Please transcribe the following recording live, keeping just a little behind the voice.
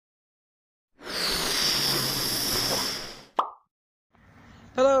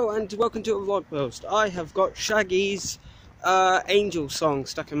Hello and welcome to a vlog post. I have got Shaggy's Angel song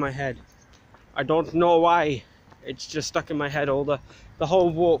stuck in my head. I don't know why. It's just stuck in my head. The whole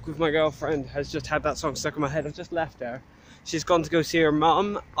walk with my girlfriend has just had that song stuck in my head. I've just left her. She's gone to go see her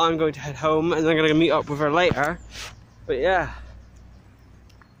mum. I'm going to head home and I'm going to meet up with her later. But yeah,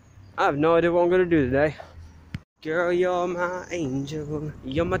 I have no idea what I'm going to do today. Girl, you're my angel.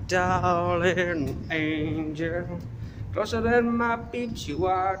 You're my darling angel. Closer than my beats you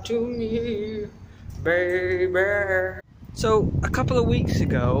are to me, baby. So, a couple of weeks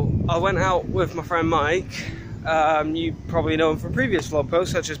ago, I went out with my friend Mike. You probably know him from previous vlog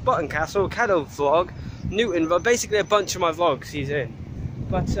posts, such as Button Castle, Caddo Vlog, Newton, but basically a bunch of my vlogs he's in.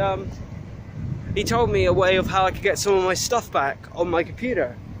 But, he told me a way of how I could get some of my stuff back on my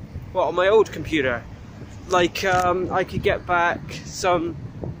computer. Well, on my old computer. Like, I could get back some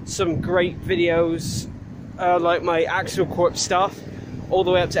great videos, like my Axial Corp stuff, all the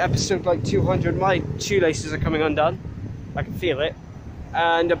way up to episode like 200. My shoelaces are coming undone, I can feel it,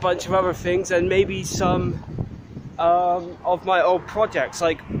 and a bunch of other things, and maybe some of my old projects.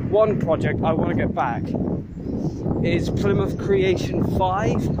 Like one project I want to get back is Plymouth Creation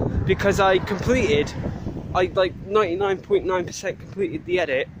 5, because I like 99.9% completed the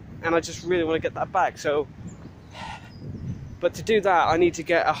edit, and I just really want to get that back. So, but to do that I need to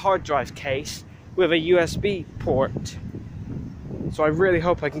get a hard drive case with a USB port. So I really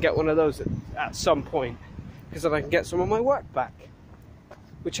hope I can get one of those at some point, because then I can get some of my work back,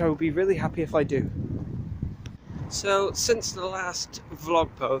 which I will be really happy if I do. So since the last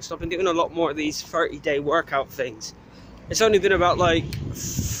vlog post, I've been doing a lot more of these 30-day workout things. It's only been about like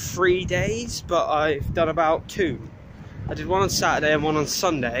 3 days, but I've done about 2. I did one on Saturday and one on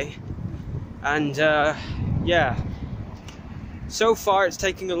Sunday, and yeah. So far it's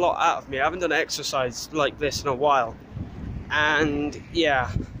taking a lot out of me. I haven't done exercise like this in a while. And yeah,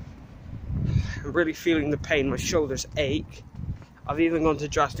 I'm really feeling the pain. My shoulders ache. I've even gone to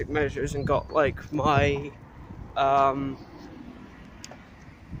drastic measures and got like my, I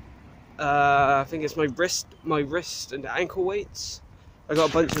think it's my wrist and ankle weights. I got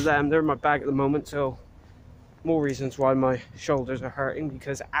a bunch of them. They're in my bag at the moment, so more reasons why my shoulders are hurting,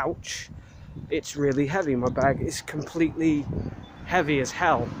 because ouch. It's really heavy. My bag is completely heavy as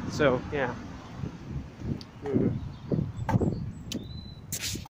hell. So yeah.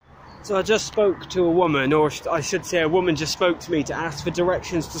 So I just spoke to a woman, or I should say a woman just spoke to me to ask for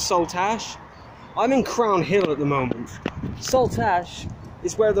directions to Saltash. I'm in Crown Hill at the moment. Saltash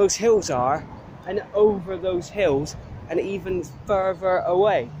is where those hills are, and over those hills and even further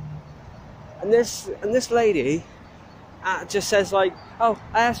away. And this lady just says like, oh,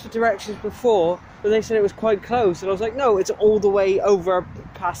 I asked for directions before, but they said it was quite close. And I was like, no, it's all the way over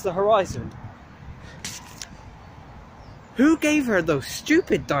past the horizon. Who gave her those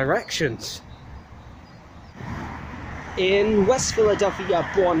stupid directions? In West Philadelphia,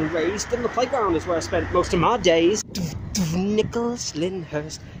 born and raised, and the playground is where I spent most of my days. Nicholas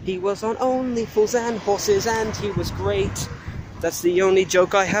Lyndhurst, he was on Only Fools and Horses, and he was great. That's the only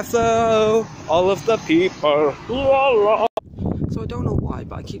joke I have though. All of the people. La, la. So I don't know why,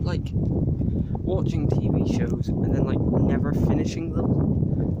 but I keep like watching TV shows and then like never finishing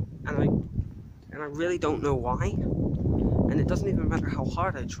them, and I really don't know why. And it doesn't even matter how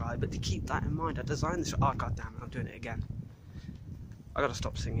hard I try, but to keep that in mind, I designed this. Oh god damn it, I'm doing it again. I gotta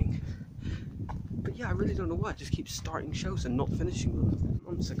stop singing. But yeah, I really don't know why. I just keep starting shows and not finishing them.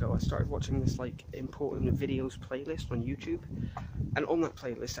 Months ago, I started watching this like important videos playlist on YouTube, and on that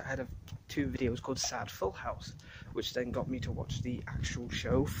playlist I had 2 videos called Sad Full House, which then got me to watch the actual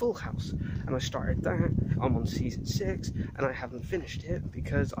show Full House. And I started that. I'm on season 6, and I haven't finished it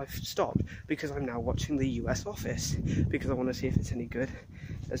because I've stopped, because I'm now watching the US Office, because I want to see if it's any good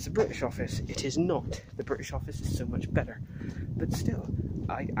as the British Office. It is not. The British Office is so much better, but still,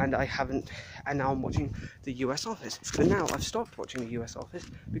 I haven't, and now I'm watching the US Office. But now I've stopped watching the US Office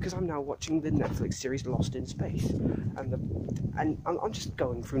because I'm now watching the Netflix series Lost in Space, and I'm just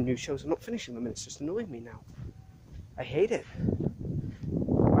going through new shows and not finishing them, and it's just annoying me now. I hate it.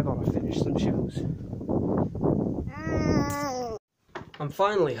 I gotta finish some shows. I'm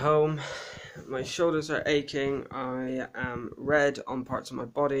finally home. My shoulders are aching. I am red on parts of my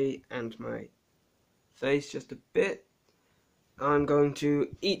body and my face just a bit. I'm going to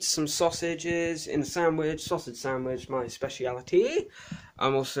eat some sausages in a sandwich, sausage sandwich, my speciality.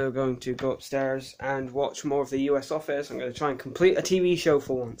 I'm also going to go upstairs and watch more of the US Office. I'm going to try and complete a TV show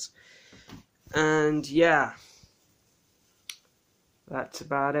for once. And yeah, that's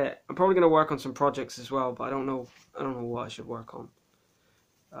about it. I'm probably going to work on some projects as well, but I don't know what I should work on.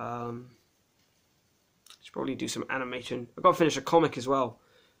 Should probably do some animation. I've got to finish a comic as well.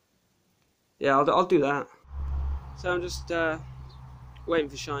 Yeah, I'll do that. So I'm just waiting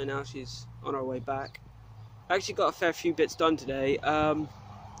for Shy now. She's on her way back. I actually got a fair few bits done today. Well,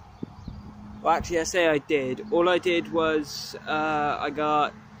 actually, I say I did. All I did was I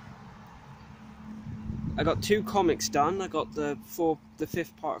got 2 comics done. I got the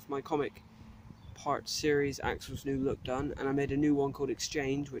 5th part of my comic part series, Axel's New Look, done, and I made a new one called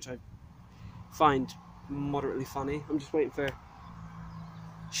Exchange, which I find moderately funny. I'm just waiting for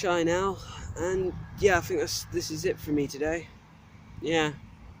Shy now, and yeah, I think this is it for me today. Yeah.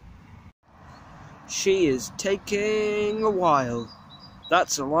 She is taking a while.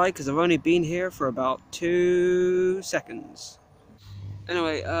 That's a lie, because I've only been here for about 2 seconds.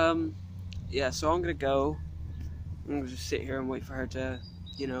 Anyway, yeah, so I'm gonna go. I'm gonna just sit here and wait for her to,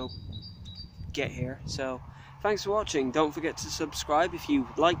 you know, get here. So, thanks for watching. Don't forget to subscribe if you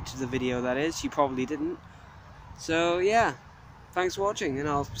liked the video, that is. You probably didn't. So, yeah. Thanks for watching, and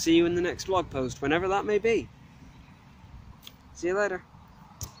I'll see you in the next vlog post, whenever that may be. See you later.